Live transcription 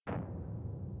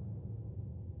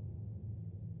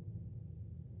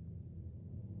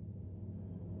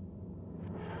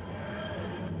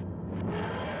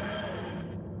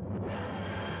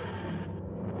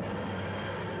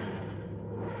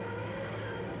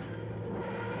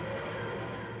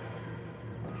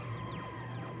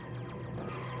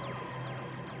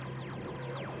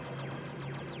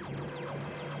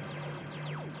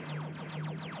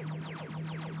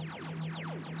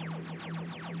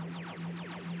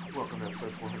Welcome to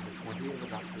episode 420 of the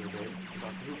Doctor Who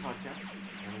podcast.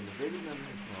 My name is David, and I'm here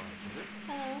with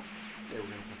Hello. Today we're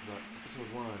going to talk about episode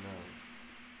 1 of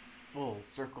Full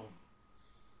Circle.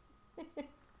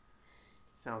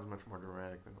 Sounds much more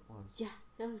dramatic than it was. Yeah,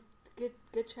 that was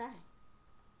good try.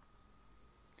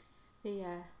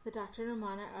 The Doctor and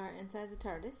Romana are inside the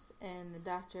TARDIS, and the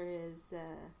Doctor is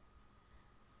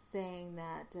saying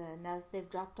that now that they've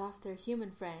dropped off their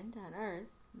human friend on Earth,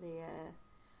 the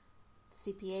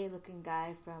CPA-looking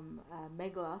guy from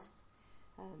Megalos,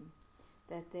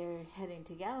 that they're heading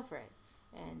to Gallifrey,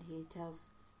 and he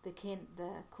tells the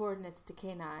coordinates to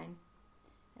K9,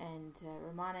 and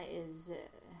Romana is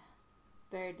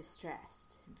very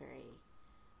distressed, very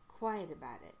quiet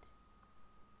about it,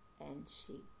 and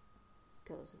she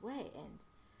goes away, and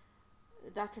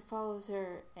the Doctor follows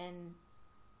her and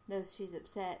knows she's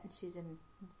upset, and she's in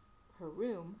her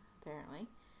room, apparently.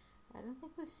 I don't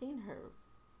think we've seen her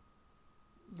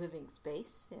living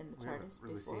space in the TARDIS before.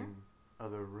 We haven't really seen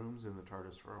other rooms in the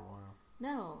TARDIS for a while.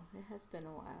 No, it has been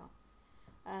a while.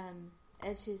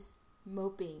 And she's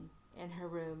moping in her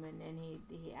room, and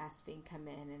he asks if he can come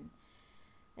in,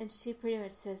 and she pretty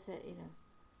much says that,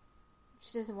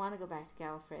 she doesn't want to go back to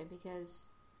Gallifrey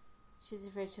because she's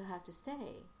afraid she'll have to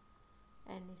stay.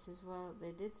 And he says, well,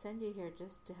 they did send you here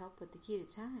just to help with the key to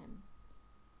time.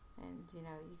 And, you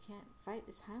can't fight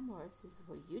the Time Lords. He says,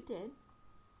 well, you did.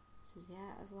 He says,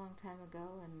 yeah, it was a long time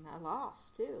ago, and I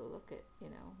lost, too. Look at,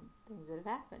 things that have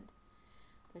happened.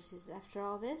 But she says, after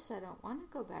all this, I don't want to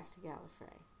go back to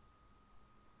Gallifrey.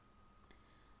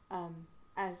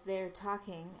 As they're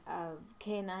talking,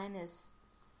 K9 is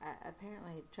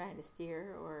apparently trying to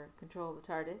steer or control the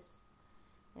TARDIS.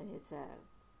 And its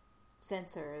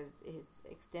sensor is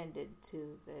extended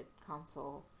to the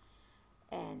console,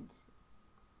 and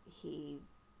he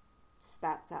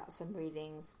spouts out some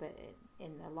readings, but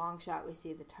in the long shot we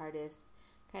see the TARDIS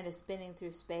kind of spinning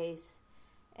through space,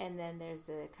 and then there's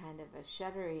a kind of a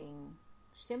shimmering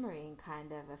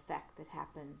kind of effect that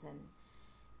happens,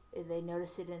 and they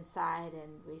notice it inside,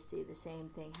 and we see the same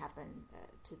thing happen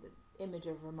to the image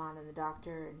of Romana and the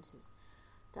Doctor, and says,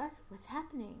 Doctor, what's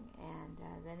happening? And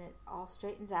then it all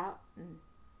straightens out, and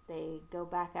they go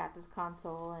back out to the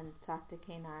console and talk to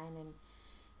K9, and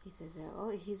he says,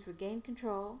 he's regained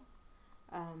control.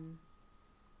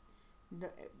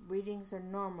 Readings are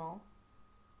normal.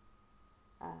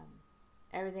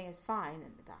 Everything is fine.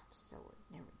 And the Doctor says,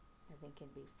 nothing can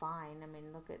be fine. I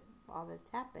mean, look at all that's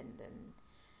happened. And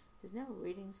he says, no,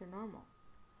 readings are normal.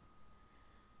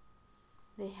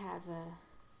 They have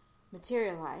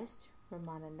materialized,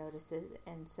 Romana notices,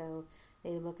 and so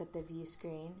they look at the view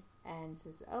screen and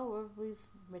says, we've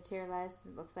materialized,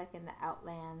 it looks like in the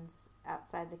outlands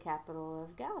outside the capital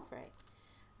of Gallifrey.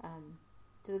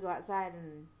 So they go outside,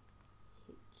 and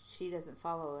she doesn't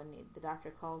follow, and the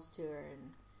Doctor calls to her,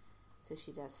 and so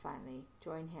she does finally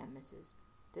join him and says,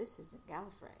 this isn't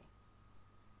Gallifrey.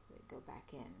 They go back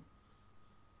in.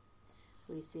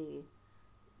 We see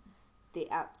the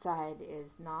outside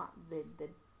is not the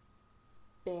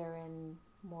barren,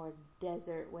 more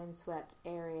desert, windswept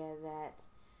area that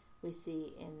we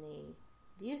see in the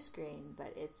view screen,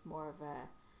 but it's more of a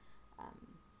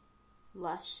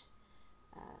lush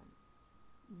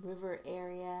river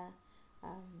area,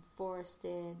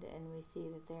 forested, and we see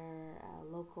that there are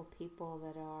local people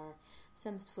that are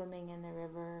some swimming in the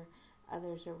river,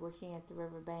 others are working at the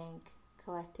riverbank,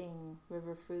 collecting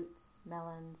river fruits,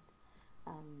 melons,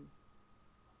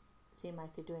 seem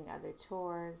like they're doing other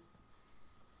chores.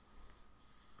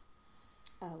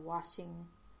 Washing.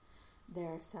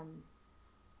 There are some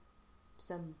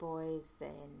boys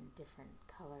in different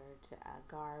colored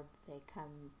garb. They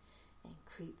come and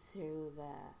creep through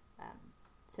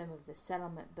some of the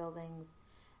settlement buildings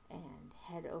and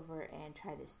head over and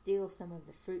try to steal some of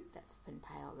the fruit that's been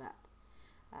piled up.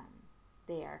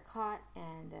 They are caught,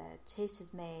 and a chase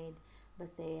is made,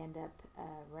 but they end up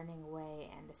running away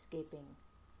and escaping.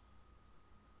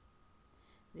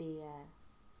 The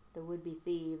would-be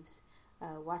thieves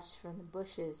watched from the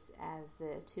bushes as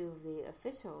the two of the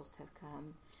officials have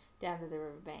come down to the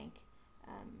riverbank.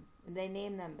 They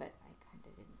name them, but I kind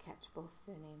of didn't catch both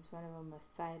their names. One of them was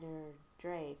Cider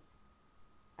Draith,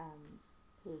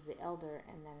 who's the elder,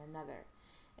 and then another.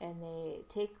 And they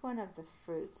take one of the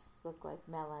fruits, look like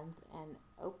melons, and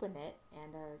open it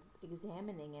and are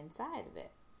examining inside of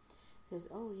it. It says,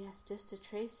 yes, just a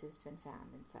trace has been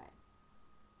found inside.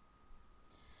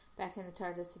 Back in the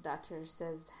TARDIS, the Doctor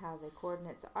says how the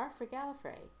coordinates are for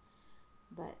Gallifrey,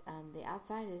 but the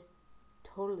outside is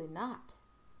totally not.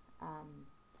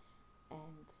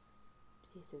 And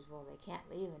he says, well, they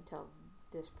can't leave until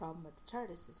this problem with the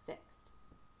TARDIS is fixed.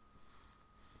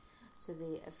 So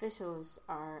the officials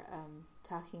are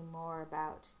talking more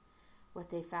about what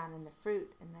they found in the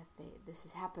fruit, and that this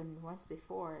has happened once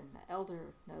before, and the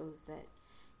elder knows that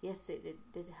yes, it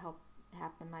did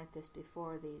happen like this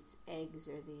before. These eggs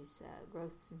or these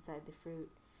growths inside the fruit.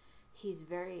 He's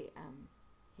very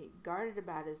guarded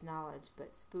about his knowledge,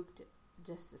 but spooked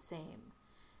just the same.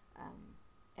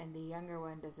 And the younger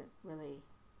one doesn't really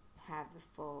have the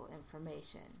full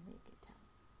information. You can tell.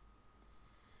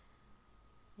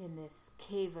 In this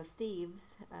cave of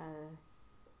thieves,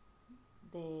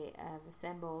 they have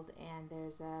assembled, and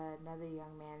there's another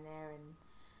young man there in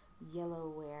yellow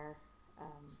wear,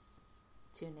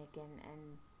 tunic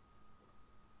and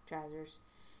trousers,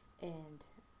 and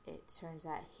it turns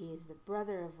out he is the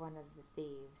brother of one of the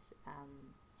thieves,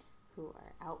 who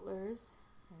are outlers,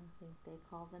 I think they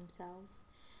call themselves,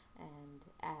 and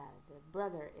the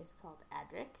brother is called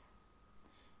Adric,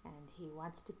 and he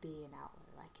wants to be an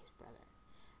outlaw like his brother.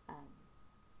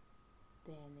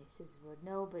 Then he says, well,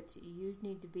 no, but you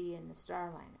need to be in the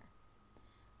Starliner,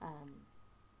 and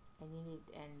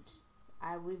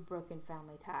we've broken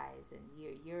family ties, and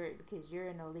you're because you're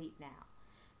an elite now.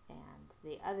 And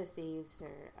the other thieves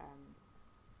are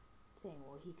saying,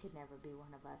 well, he could never be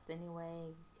one of us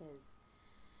anyway, because,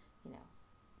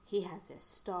 he has a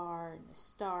star, and a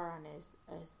star on his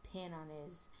pin on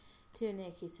his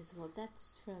tunic. He says, well,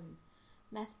 that's from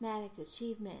mathematic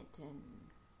achievement. And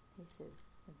he says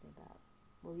something about,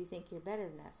 well, you think you're better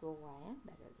than us. Well, I am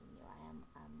better than you.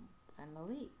 I'm an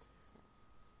elite, he says.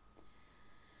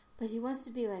 But he wants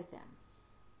to be like them.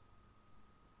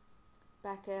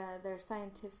 Back, they're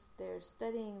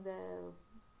studying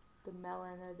the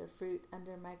melon or the fruit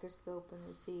under a microscope, and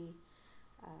we see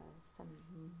some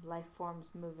life forms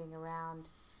moving around.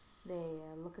 They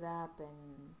look it up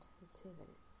and say that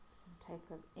it's some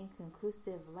type of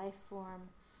inconclusive life form,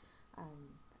 a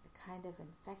kind of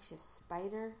infectious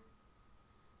spider,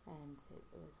 and it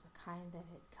was a kind that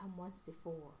had come once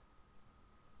before.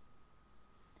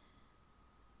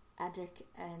 Adric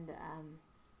and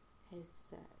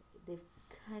they've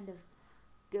kind of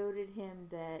goaded him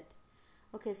that,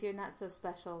 okay, if you're not so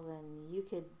special, then you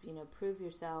could, prove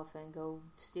yourself and go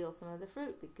steal some of the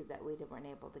fruit that we weren't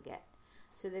able to get.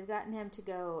 So they've gotten him to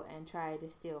go and try to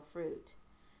steal fruit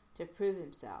to prove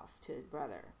himself to his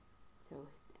brother. So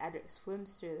Adric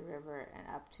swims through the river and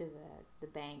up to the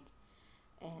bank,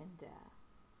 and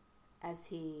as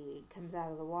he comes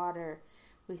out of the water,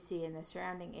 we see in the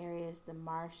surrounding areas the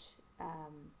marsh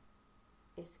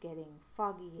it's getting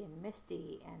foggy and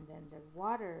misty, and then the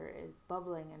water is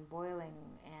bubbling and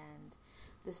boiling, and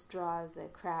this draws a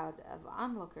crowd of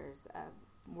onlookers,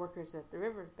 workers at the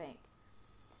river bank.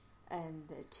 And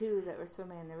the two that were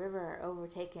swimming in the river are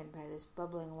overtaken by this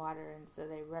bubbling water, and so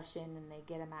they rush in and they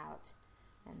get him out,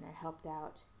 and they're helped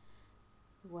out.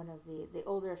 One of the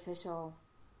older official,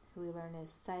 who we learn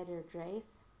is Cider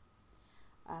Draith,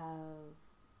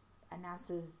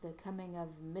 announces the coming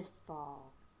of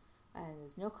Mistfall. And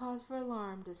there's no cause for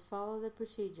alarm, just follow the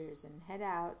procedures and head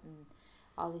out. And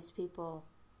all these people,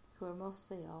 who are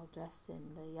mostly all dressed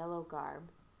in the yellow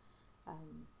garb,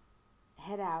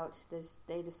 head out.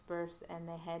 They disperse and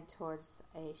they head towards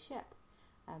a ship,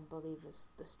 I believe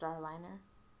is the Starliner,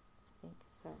 I think.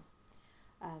 So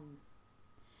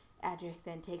Adric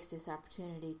then takes this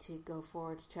opportunity to go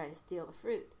forward to try to steal the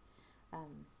fruit.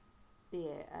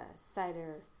 The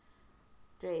Cider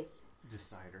Draith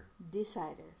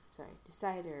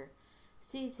Decider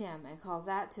sees him and calls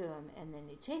out to him, and then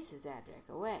he chases Adric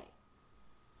away.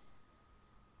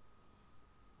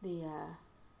 The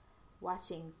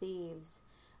watching thieves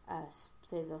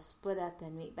say they'll split up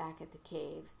and meet back at the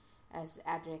cave as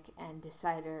Adric and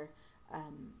Decider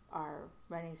are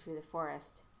running through the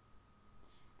forest.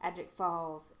 Adric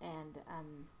falls, and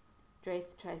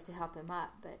Draith tries to help him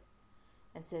up,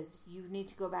 and says, you need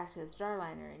to go back to the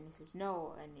Starliner. And he says,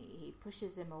 no, and he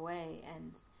pushes him away,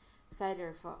 and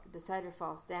Decider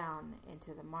falls down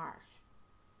into the marsh.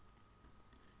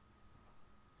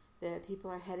 The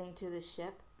people are heading to the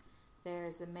ship.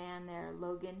 There's a man there,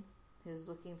 Logan, who's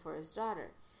looking for his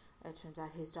daughter. It turns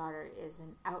out his daughter is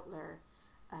an outlaw,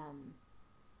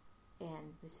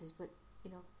 and he says, but,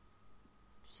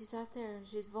 she's out there, and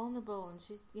she's vulnerable, and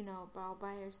she's, all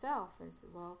by herself. And he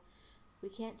said, well, we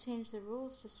can't change the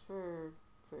rules just for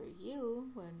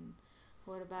you. And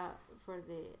what about for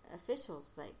the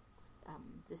officials? Like,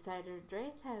 Decider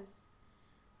Draith has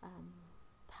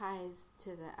ties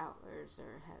to the outlaws,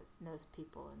 or knows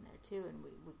people in there too, and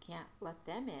we can't let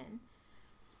them in.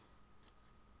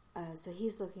 So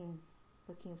he's looking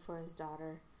for his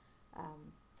daughter.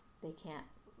 They can't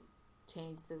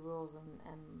change the rules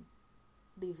and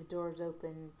leave the doors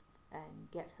open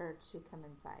and get her to come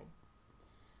inside.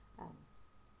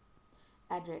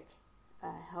 Adric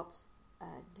helps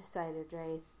Decider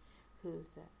Draith,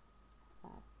 who's,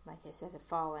 like I said, a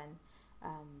fallen.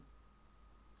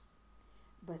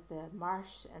 But the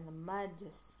marsh and the mud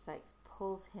just like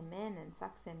pulls him in and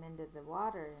sucks him into the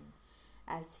water. And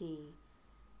as he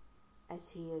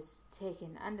is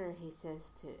taken under, he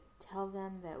says to tell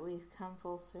them that we've come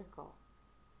full circle.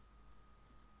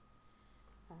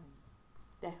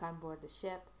 Back on board the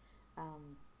ship,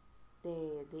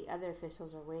 the other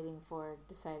officials are waiting for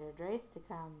Decider Draith to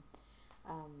come.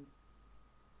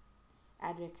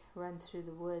 Adric runs through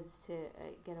the woods to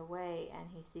get away,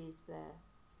 and he sees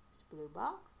this blue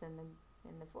box in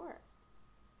the forest.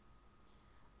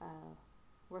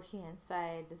 Working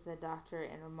inside, the Doctor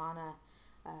and Romana,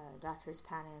 Doctor's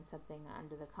pounding on something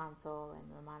under the console,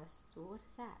 and Romana says, well, what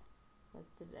is that?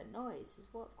 What's a noise? He says,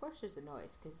 well, of course there's a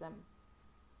noise, because I'm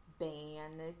banging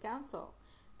on the console.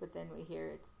 But then we hear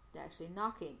it's actually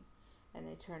knocking, and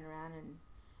they turn around, and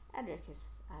Adric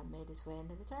has made his way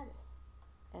into the TARDIS.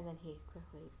 And then he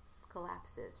quickly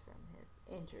collapses from his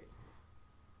injury.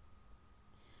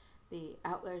 The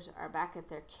Outlers are back at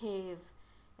their cave,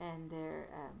 and they're,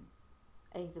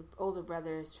 I think the older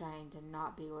brother is trying to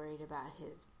not be worried about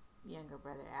his younger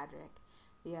brother Adric.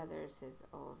 The other says,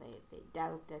 they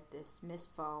doubt that this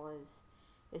mistfall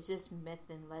is just myth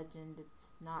and legend. It's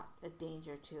not a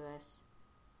danger to us.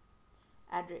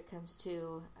 Adric comes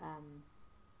to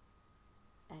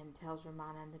and tells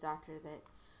Romana and the Doctor that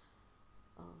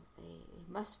they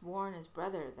must warn his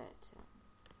brother that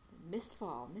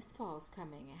mistfall is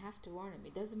coming. I have to warn him.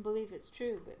 He doesn't believe it's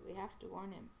true, but we have to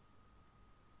warn him.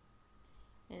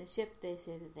 In the ship, they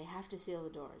say that they have to seal the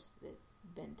doors. It's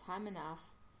been time enough.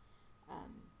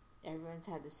 Everyone's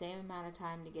had the same amount of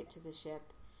time to get to the ship,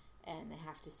 and they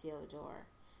have to seal the door.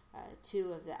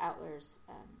 Two of the Outlers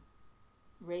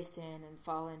race in and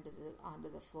fall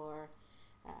onto the floor.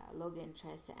 Logan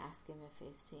tries to ask him if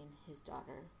they've seen his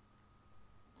daughter.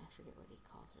 I forget what he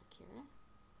calls her, Kira?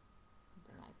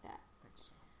 Something like that. I think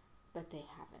so. But they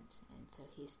haven't, and so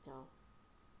he's still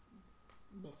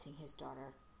missing his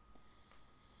daughter.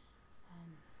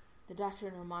 The Doctor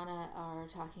and Romana are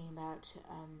talking about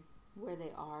where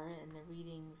they are and the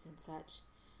readings and such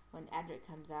when Adric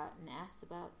comes out and asks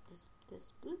about this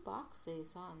blue box they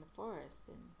saw in the forest.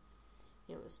 And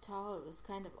it was tall, it was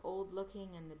kind of old looking,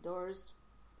 and the doors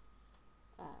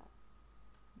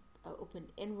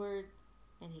opened inward,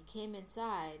 and he came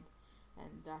inside, and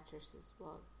the Doctor says,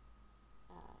 well,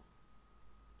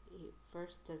 he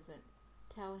first doesn't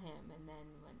tell him, and then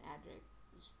when Adric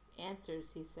answers,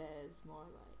 he says more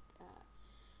like,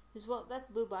 says, well, that's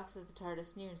the blue box, there's a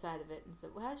TARDIS, and you're inside of it. And so,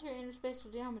 well, how's your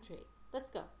interspatial geometry? Let's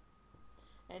go.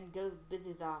 And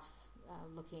busies off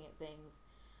looking at things.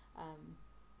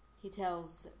 He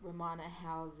tells Romana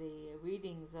how the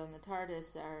readings on the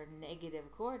TARDIS are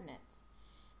negative coordinates.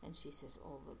 And she says,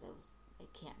 oh, well, they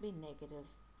can't be negative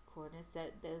coordinates.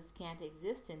 Those can't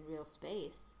exist in real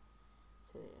space.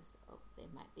 So they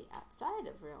might be outside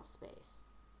of real space.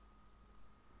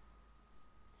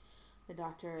 The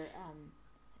Doctor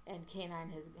and K9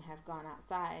 have gone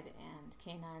outside, and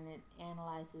K9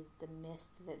 analyzes the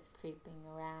mist that's creeping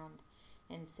around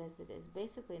and says it is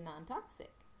basically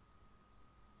non-toxic.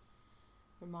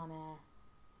 Romana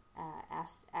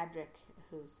asked Adric,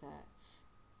 who's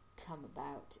come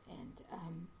about and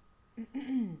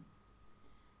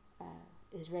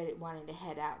is ready, wanting to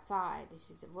head outside. And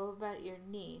she said, what about your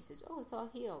knee? He says, oh, it's all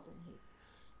healed. And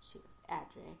she goes,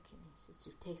 Adric, and he says,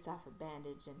 he takes off a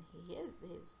bandage, and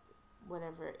his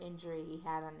whatever injury he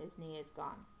had on his knee is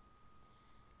gone.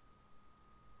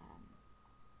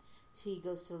 She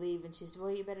goes to leave, and she says,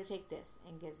 well, you better take this,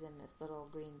 and gives him this little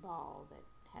green ball that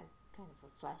has kind of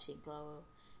a flashy glow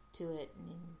to it, and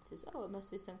he says, oh, it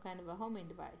must be some kind of a homing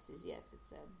device. He says, yes,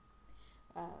 it's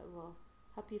will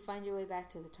help you find your way back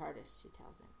to the TARDIS, she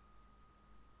tells him.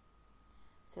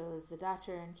 So as the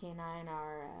Doctor and K9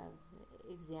 are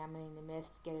examining the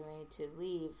mist, getting ready to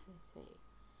leave, they say,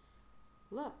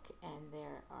 look, and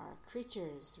there are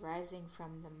creatures rising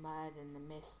from the mud and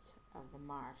the mist of the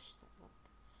marsh that look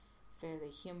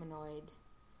fairly humanoid,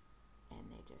 and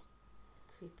they're just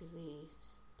creepily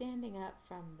standing up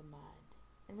from the mud.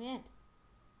 And we end.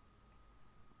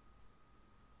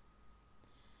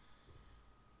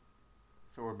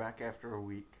 So we're back after a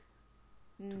week.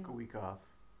 Took a week off.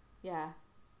 Yeah,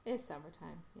 it's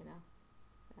summertime, you know.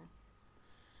 Yeah.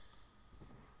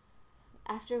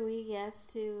 After a week,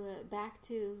 yes, back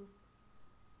to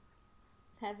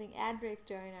having Adric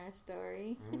join our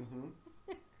story. Mm-hmm.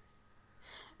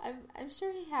 I'm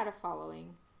sure he had a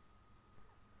following.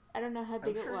 I don't know how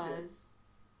big it was.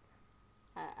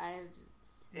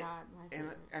 It's not my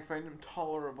favorite. And I find him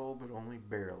tolerable, but only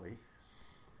barely.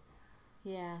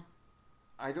 Yeah.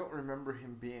 I don't remember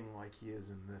him being like he is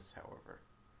in this, however.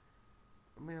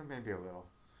 Maybe a little.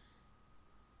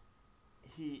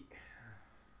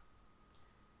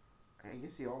 I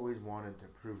guess he always wanted to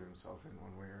prove himself in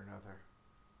one way or another.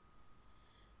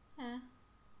 Yeah.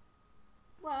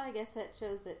 Well, I guess that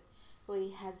shows that,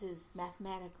 he has his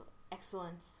mathematical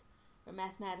excellence or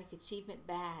mathematic achievement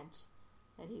badge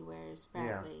that he wears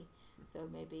proudly. Yeah. So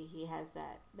maybe he has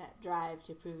that drive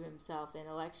to prove himself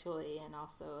intellectually, and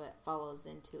also it follows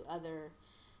into other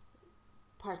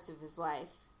parts of his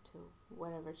life, to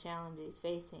whatever challenge he's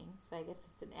facing. So I guess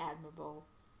it's an admirable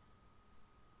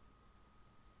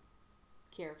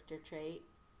character trait.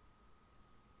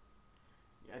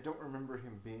 Yeah, I don't remember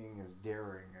him being as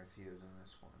daring as he is in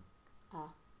this one.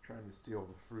 Trying to steal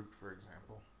the fruit, for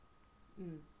example.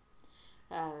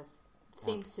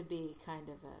 Seems to be kind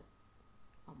of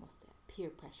almost a peer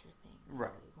pressure thing.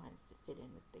 Right. He wants to fit in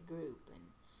with the group, and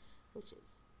which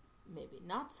is maybe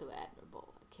not so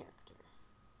admirable a character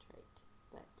trait,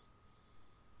 but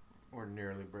or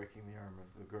nearly breaking the arm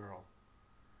of the girl.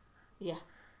 Yeah.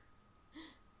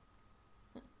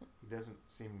 He doesn't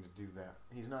seem to do that.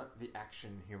 He's not the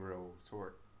action hero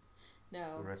sort.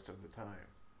 No. The rest of the time.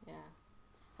 Yeah.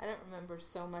 I don't remember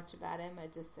so much about him. I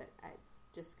just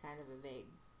kind of a vague.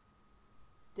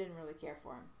 Didn't really care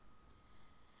for him.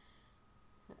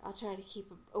 But I'll try to keep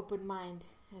an open mind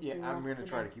as we watch. I'm going to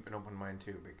try to keep an open mind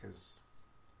too, because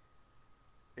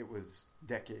it was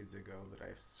decades ago that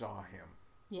I saw him.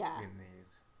 Yeah. In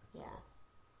these. So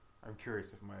yeah. I'm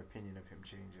curious if my opinion of him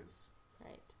changes.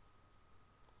 Right.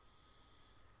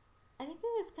 I think it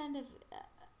was kind of.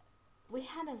 We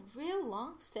had a real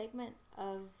long segment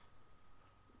of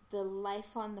the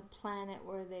life on the planet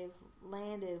where they've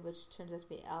landed, which turns out to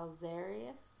be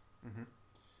Alzarius. Mm-hmm.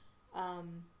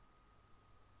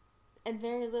 And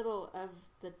very little of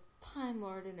the Time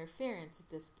Lord interference at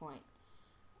this point.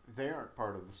 They aren't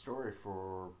part of the story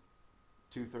for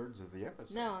 2/3 of the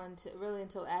episode. No,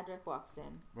 until Adric walks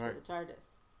in to the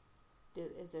TARDIS.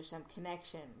 Is there some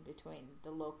connection between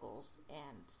the locals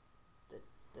and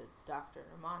the Doctor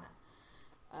and Romana?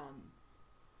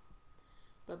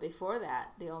 But before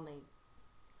that, the only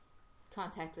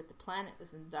contact with the planet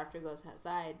was when the Doctor goes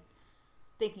outside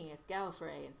thinking it's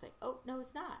Gallifrey and say, "Oh, no,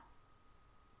 it's not.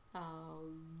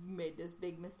 You made this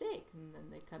big mistake." And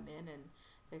then they come in and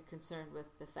they're concerned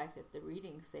with the fact that the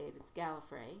readings say it's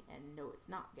Gallifrey, and no, it's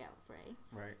not Gallifrey.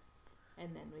 Right.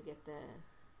 And then we get the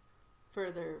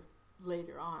further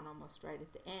later on, almost right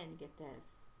at the end, get the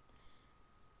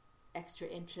extra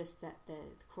interest that the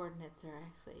coordinates are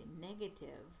actually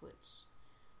negative, which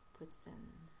puts in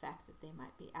the fact that they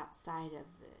might be outside of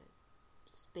the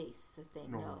space that they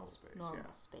know.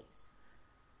 Normal space.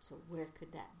 So where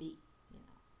could that be?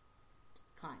 It's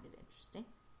kind of interesting.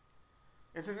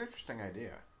 It's an interesting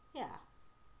idea. Yeah.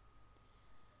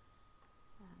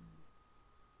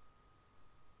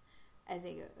 I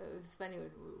think it was funny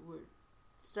when we're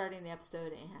starting the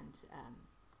episode and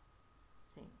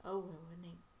saying, "Oh,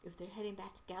 if they're heading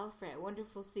back to Gallifrey, I wonder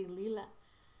if we'll see Leela."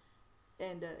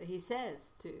 And he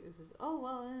says, "Oh,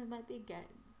 well, it might be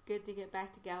good to get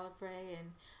back to Gallifrey,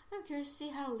 and I'm curious to see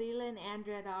how Leela and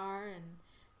Andred are." And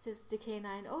says to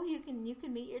K9, "Oh, you can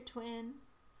meet your twin."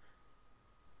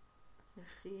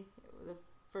 So the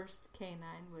first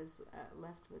K9 was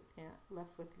left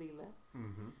with Leela.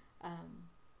 Mm-hmm.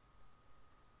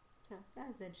 So that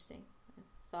was interesting. I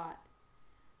thought.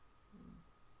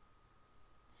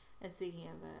 And speaking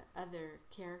of other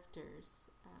characters,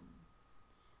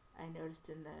 I noticed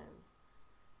in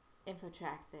the info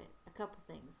track that a couple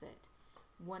things, that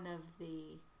one of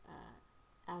the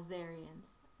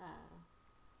Alzarians,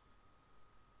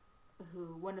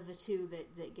 one of the two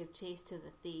that give chase to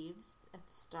the thieves at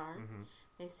the start, mm-hmm.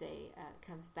 they say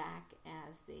comes back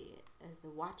as the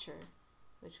Watcher,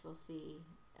 which we'll see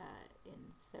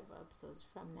in several episodes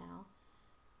from now,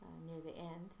 near the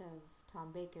end of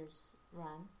Tom Baker's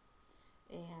run.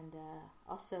 And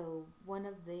also one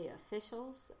of the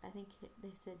officials, I think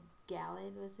they said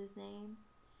Gallad was his name,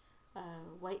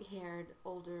 white-haired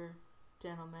older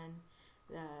gentleman.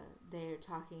 They're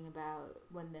talking about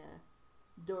when the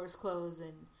doors close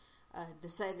and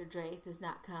Decider Draith has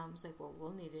not come. It's like, well,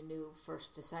 we'll need a new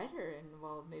first Decider, and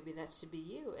well, maybe that should be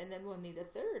you, and then we'll need a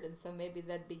third, and so maybe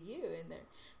that'd be you. And they're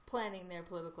planning their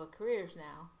political careers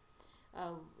now.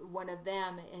 One of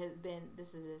them has been,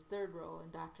 this is his third role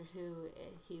in Doctor Who.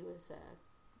 He was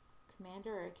a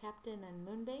commander or a captain in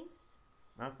Moonbase,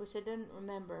 which I didn't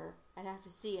remember. I'd have to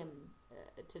see him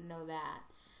to know that.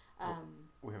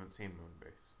 We haven't seen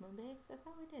Moonbase. Moonbase? I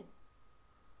thought we did.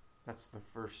 That's the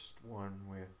first one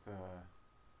with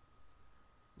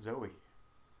Zoe.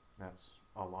 That's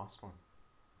a lost one.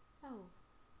 Oh.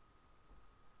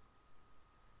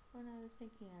 What I was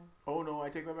thinking of. Oh, no, I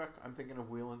take that back. I'm thinking of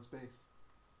Wheel in Space.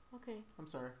 Okay. I'm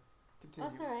sorry. Continue.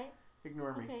 That's all right.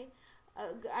 Ignore me. Okay.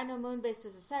 I know Moonbase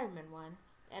was a Cyberman one,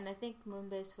 and I think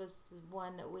Moonbase was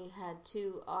one that we had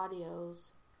 2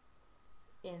 audios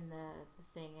in the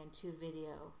thing and 2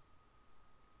 video.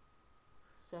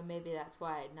 So maybe that's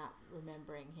why I'm not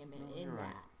remembering him in right.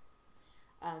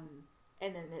 that.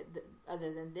 And then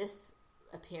other than this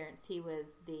appearance, he was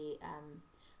the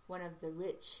one of the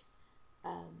rich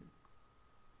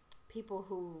people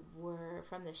who were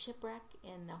from the shipwreck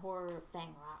in the horror of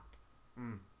Fang Rock.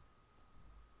 Mm.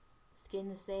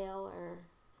 Skinsdale or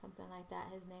something like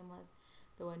that, his name was.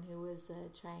 The one who was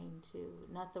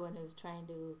not the one who was trying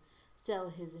to sell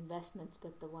his investments,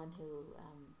 but the one who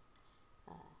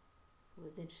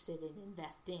was interested in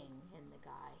investing in the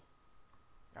guy.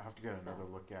 I'll have to get another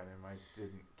look at him. I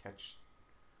didn't catch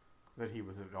that he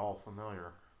was at all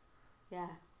familiar. Yeah.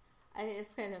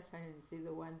 It's kind of funny to see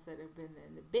the ones that have been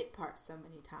in the bit parts so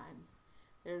many times.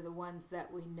 They're the ones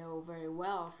that we know very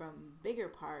well from bigger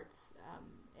parts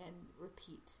and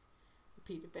repeat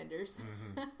offenders,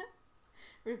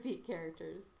 repeat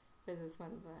characters. But this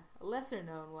one of a lesser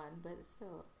known one, but it's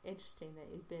so interesting that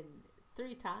he's been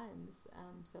 3 times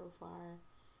so far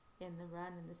in the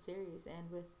run in the series, and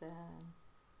with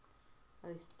at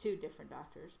least 2 different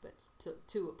doctors, but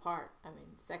 2 apart. I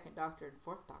mean, 2nd Doctor and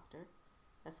 4th Doctor.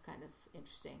 That's kind of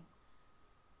interesting.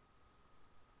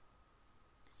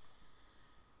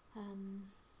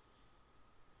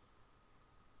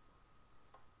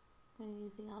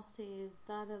 Anything else you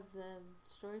thought of the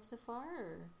story so far,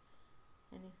 or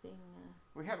anything?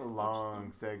 We had a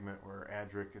long segment where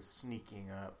Adric is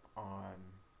sneaking up on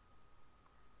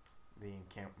the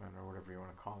encampment, or whatever you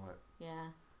want to call it.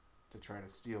 Yeah. To try to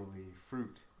steal the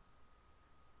fruit.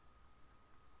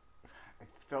 I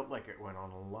felt like it went on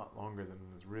a lot longer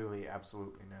than was really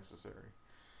absolutely necessary.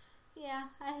 Yeah,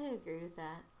 I agree with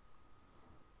that.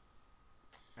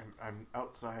 I'm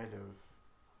outside of,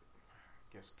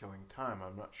 I guess, killing time.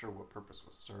 I'm not sure what purpose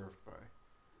was served by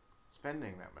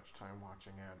spending that much time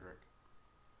watching Adric.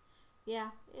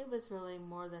 Yeah, it was really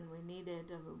more than we needed.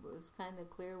 It was kind of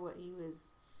clear what he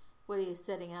was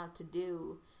setting out to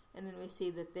do, and then we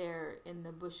see that they're in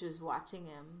the bushes watching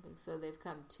him, so they've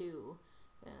come to,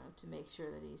 to make sure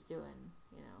that he's doing,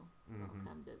 they'll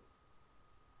come to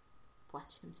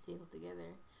watch him steal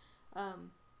together.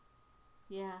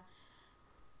 Yeah.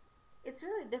 It's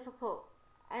really difficult,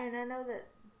 and I know that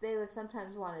they would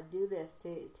sometimes want to do this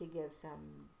to give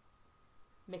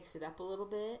mix it up a little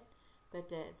bit, but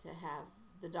to have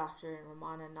the Doctor and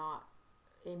Romana not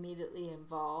immediately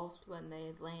involved when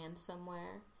they land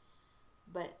somewhere,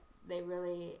 but they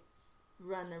really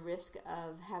run the risk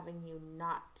of having you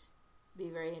not be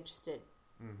very interested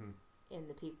in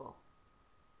the people.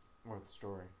 Or the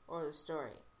story. Or the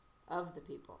story of the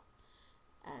people.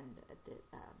 And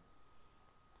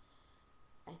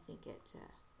I think it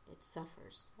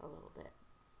suffers a little bit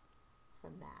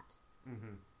from that.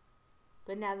 Mm-hmm.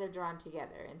 But now they're drawn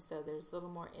together, and so there's a little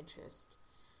more interest.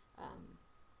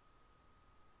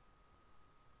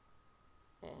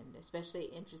 And especially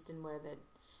interest in where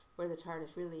the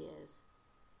TARDIS really is.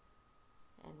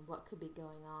 And what could be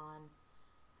going on.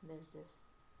 And there's this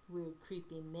weird,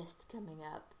 creepy mist coming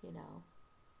up, So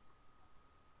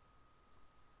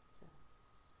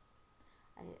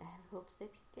I have hopes they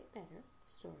can get better.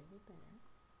 The story get better.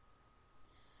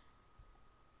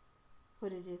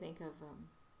 What did you think of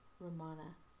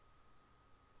Romana?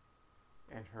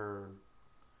 And her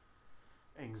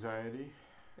anxiety.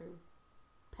 Her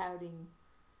pouting.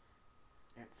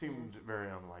 It seemed very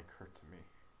unlike her to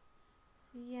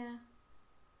me. Yeah.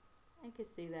 I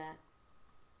could see that.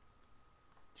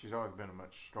 She's always been a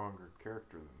much stronger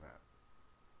character than that.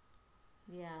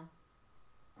 Yeah.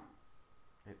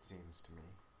 It seems to me.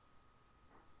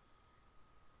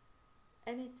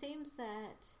 And it seems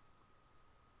that...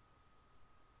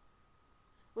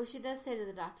 Well, she does say to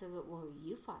the Doctor that, well,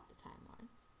 you fought the Time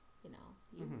Lords.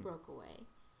 You broke away.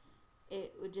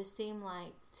 It would just seem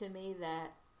like, to me,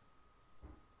 that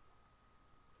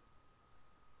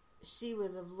she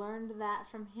would have learned that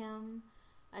from him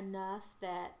enough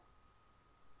that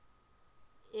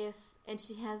and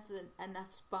she has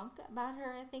enough spunk about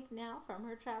her, I think, now from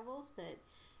her travels, that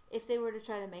if they were to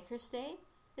try to make her stay,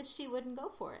 that she wouldn't go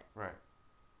for it. Right.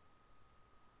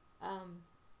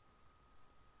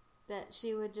 That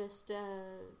she would just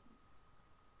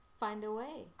find a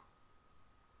way.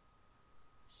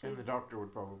 And the Doctor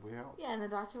would probably help. Yeah, and the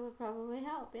Doctor would probably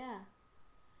help, yeah.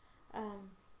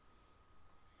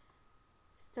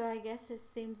 So I guess it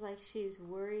seems like she's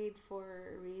worried for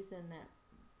a reason that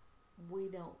we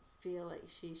don't feel like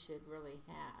she should really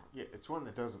have. Yeah, it's one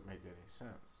that doesn't make any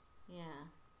sense. Yeah.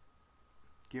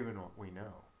 Given what we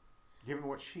know. Given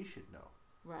what she should know.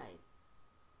 Right.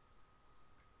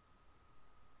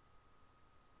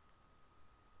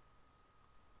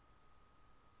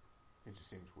 It just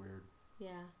seems weird.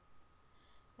 Yeah.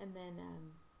 And then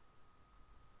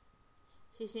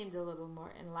she seemed a little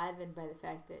more enlivened by the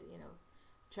fact that,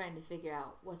 trying to figure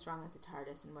out what's wrong with the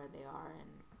TARDIS and where they are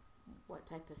and what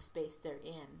type of space they're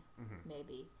in,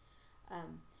 maybe.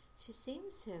 She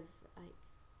seems to have,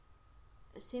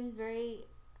 it seems very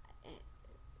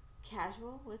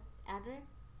casual with Adric.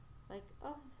 Like,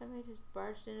 oh, somebody just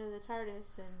barged into the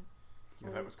TARDIS and...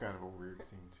 Yeah, that was kind of a weird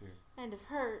scene, too. Kind of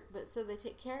hurt, but so they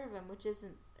take care of him, which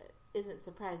isn't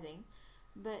surprising.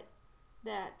 But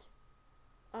that,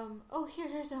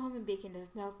 here's a homing beacon to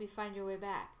help you find your way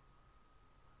back.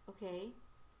 Okay.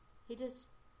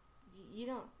 You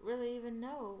don't really even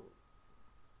know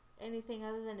anything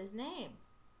other than his name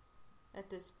at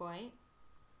this point.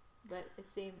 But it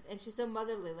seemed, and she's so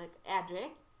motherly, like,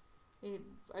 Adric,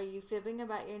 are you fibbing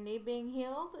about your knee being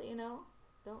healed?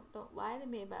 Don't lie to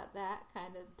me about that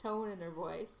kind of tone in her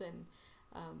voice, and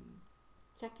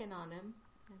checking on him.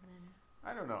 And then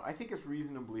I don't know. I think it's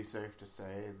reasonably safe to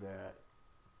say that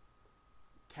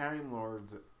Time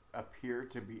Lords appear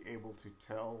to be able to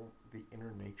tell the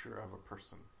inner nature of a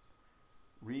person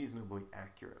reasonably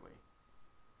accurately.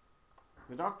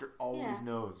 The Doctor always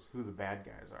knows who the bad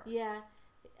guys are. Yeah.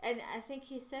 And I think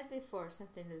he said before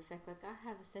something to the effect like, I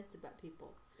have a sense about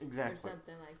people. Exactly. Or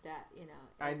something like that,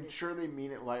 I'm sure they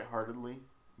mean it lightheartedly,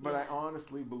 but I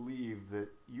honestly believe that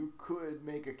you could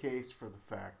make a case for the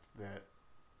fact that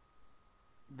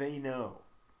they know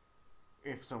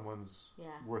if someone's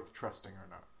worth trusting or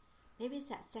not. Maybe it's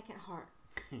that second heart.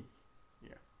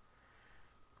 Yeah.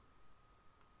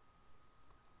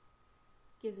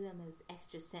 Gives them an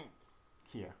extra sense.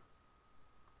 Yeah.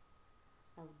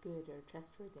 Of good or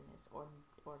trustworthiness or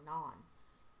non-trustworthiness.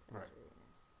 Right.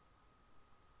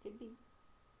 Could be.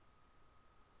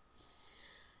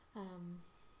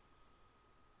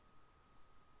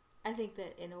 I think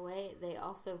that in a way they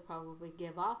also probably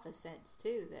give off a sense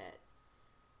too that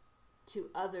to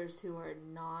others who are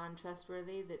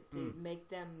non-trustworthy that to make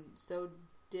them so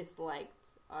disliked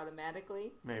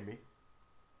automatically. Maybe.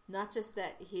 Not just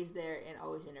that he's there and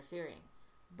always interfering,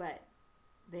 but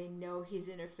they know he's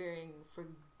interfering for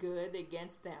good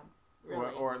against them.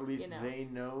 Really, or at least they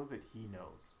know that he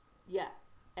knows. Yeah,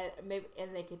 and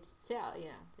they could tell.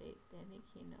 They think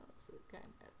he knows kind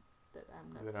of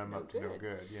that I'm up to no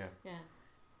good. Yeah. Yeah.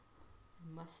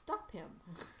 I must stop him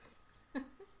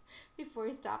before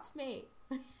he stops me,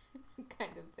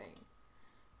 kind of thing.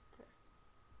 But,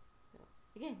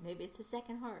 again, maybe it's the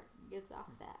second heart gives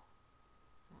off that.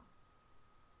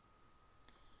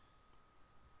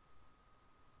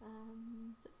 So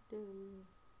do you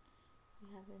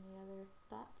have any other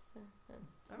thoughts?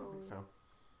 I don't think so.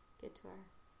 Get to our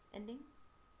ending?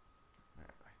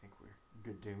 I think we're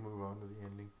good to move on to the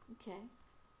ending. Okay.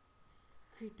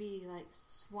 Creepy, like,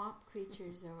 swamp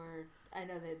creatures, or I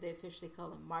know that they officially call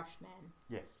them marshmen.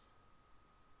 Yes.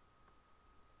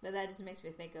 Now that just makes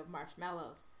me think of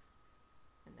marshmallows.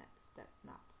 And that's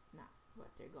not what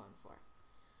they're going for.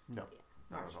 No, yeah,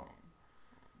 not at all.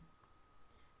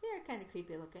 They're kind of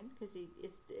creepy looking because you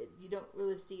don't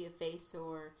really see a face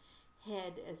or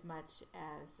head as much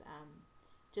as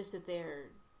just that they're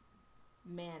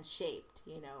man shaped,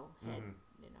 head,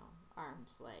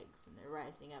 arms, legs, and they're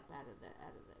rising up out of the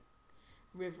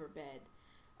riverbed.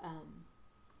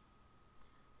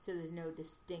 So there's no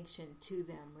distinction to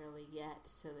them really yet.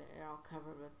 So they're all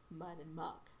covered with mud and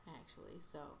muck actually.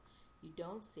 So you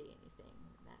don't see anything.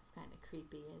 That's kind of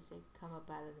creepy as they come up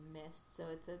out of the mist. So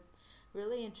it's a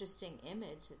really interesting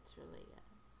image. It's really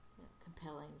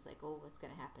compelling. It's like, oh, what's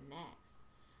going to happen next?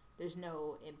 There's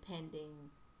no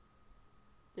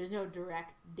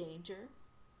direct danger,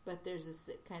 but there's this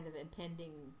kind of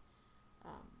impending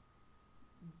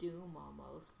doom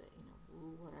almost that,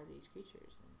 ooh, what are these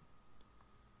creatures and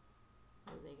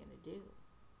what are they going to do?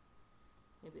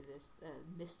 Maybe this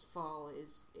mistfall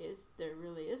is there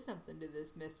really is something to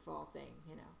this mistfall thing,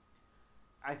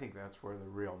 I think that's where the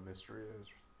real mystery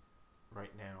is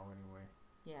right now, anyway.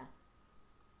 Yeah.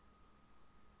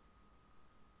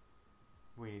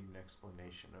 We need an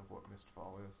explanation of what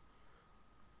mistfall is.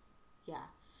 Yeah.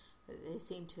 They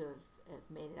seem to have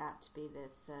made it out to be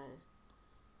this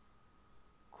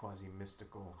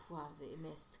quasi-mystical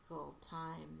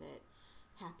time that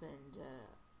happened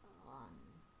on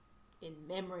in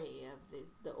memory of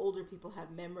the older people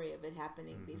have memory of it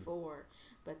happening before,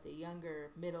 but the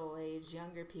middle-aged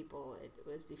younger people, it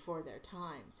was before their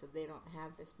time, so they don't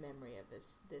have this memory of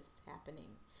this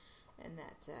happening, and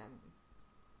that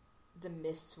the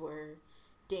mists were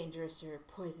dangerous or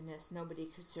poisonous. Nobody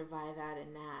could survive out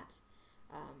in that,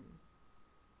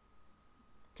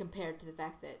 compared to the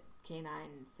fact that K9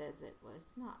 says that, well,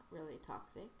 it's not really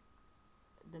toxic.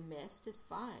 The mist is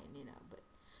fine, but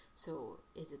so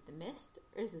is it the mist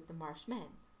or is it the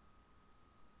marshman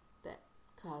that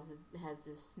has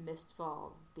this mist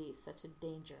fall be such a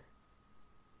danger?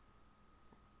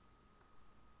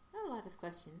 A lot of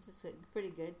questions. It's a pretty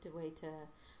good way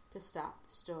to stop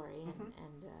the story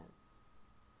and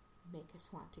make us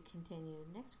want to continue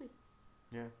next week.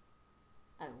 Yeah.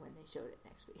 When they showed it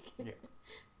next week. Yeah.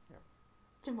 Yeah.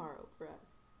 Tomorrow for us.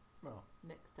 Well.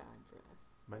 Next time for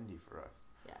us. Monday for us.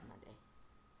 Yeah, Monday.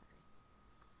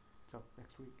 So,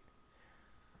 next week.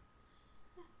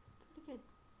 Yeah, pretty good.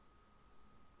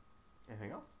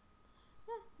 Anything else?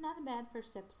 Yeah, not a bad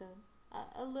first episode.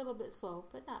 A little bit slow,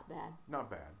 but not bad. Not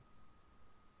bad.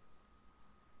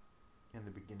 In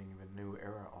the beginning of a new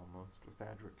era, almost, with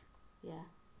Adric. Yeah.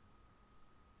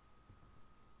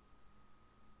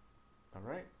 All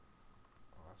right.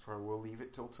 Well, that's where we'll leave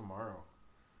it till tomorrow.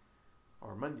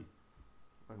 Or Monday.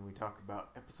 When we talk about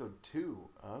episode 2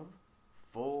 of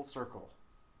Full Circle.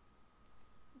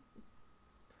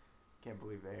 Can't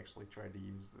believe they actually tried to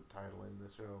use the title in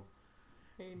the show.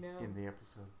 I know. In the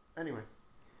episode. Anyway,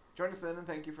 join us then and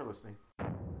thank you for listening.